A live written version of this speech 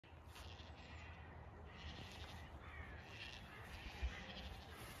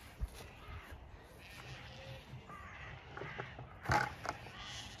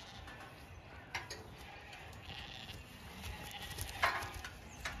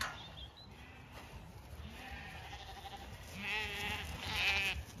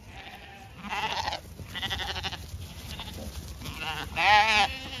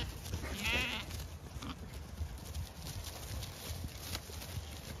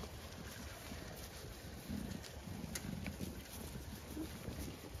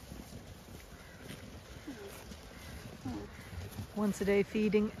once a day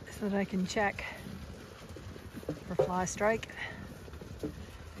feeding so that I can check for fly strike.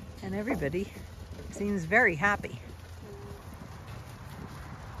 And everybody seems very happy.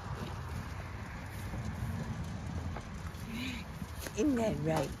 Isn't that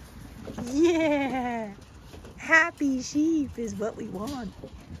right? Yeah! Happy sheep is what we want.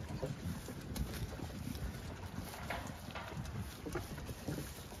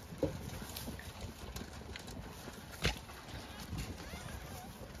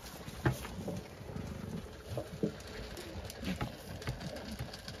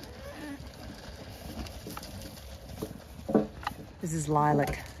 This is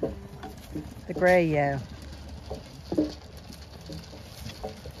Lilac, the grey yow.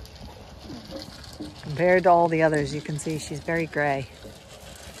 Compared to all the others, you can see she's very grey.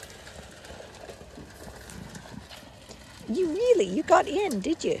 You got in,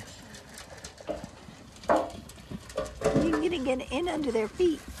 did you? You didn't get in under their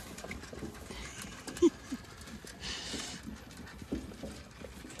feet.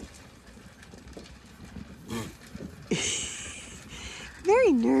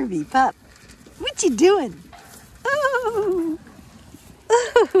 Very nervy pup. What you doing? Oh!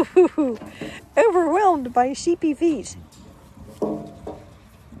 Oh! Overwhelmed by sheepy feet.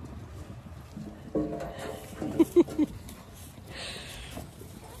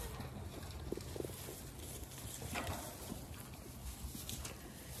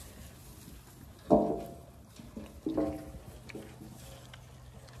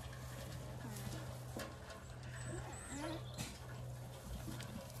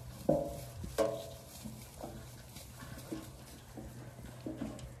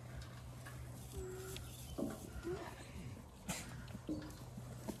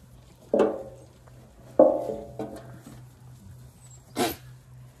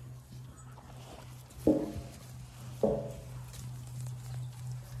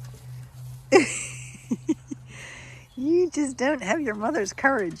 You just don't have your mother's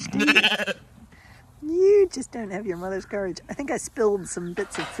courage, do you? You just don't have your mother's courage. I think I spilled some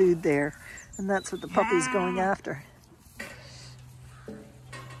bits of food there, and that's what the puppy's going after.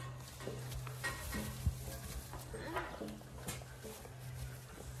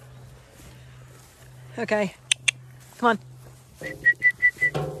 Okay, come on.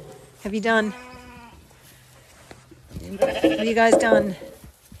 Have you done? Have you guys done?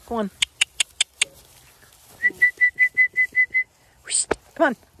 Go on. Come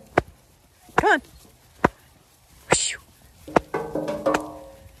on. Come on.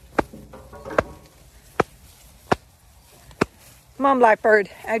 Come on, Blackbird.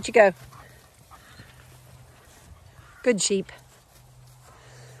 Out you go. Good sheep.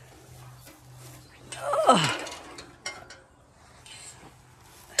 Oh.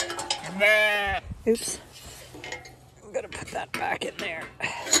 Oops. I'm going to put that back in there.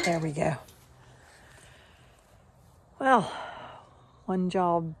 There we go. Well, one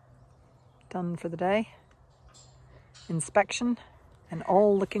job done for the day. Inspection and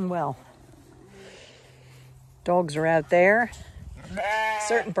all looking well. Dogs are out there. A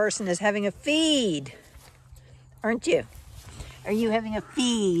certain person is having a feed, aren't you? Are you having a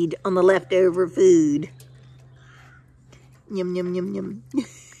feed on the leftover food? Yum, yum, yum, yum.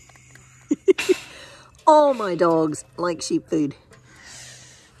 All my dogs like sheep food.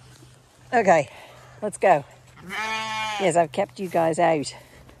 Okay, let's go. Yes, I've kept you guys out.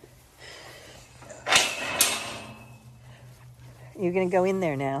 You're going to go in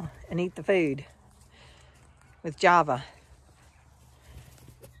there now and eat the food with Java.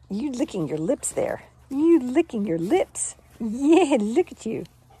 You licking your lips there. You licking your lips. Yeah, look at you.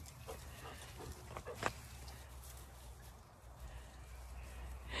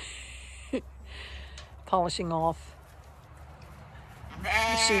 Polishing off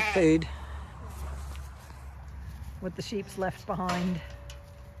the sheep food with the sheep's left behind.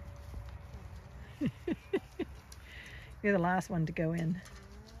 You're the last one to go in.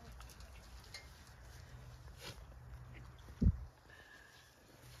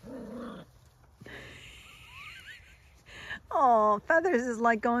 Oh, Feathers is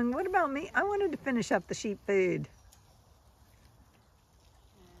like going, what about me? I wanted to finish up the sheep food.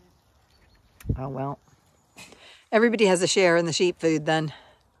 Oh, well. Everybody has a share in the sheep food then.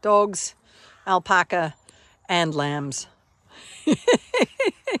 Dogs, alpaca, and lambs.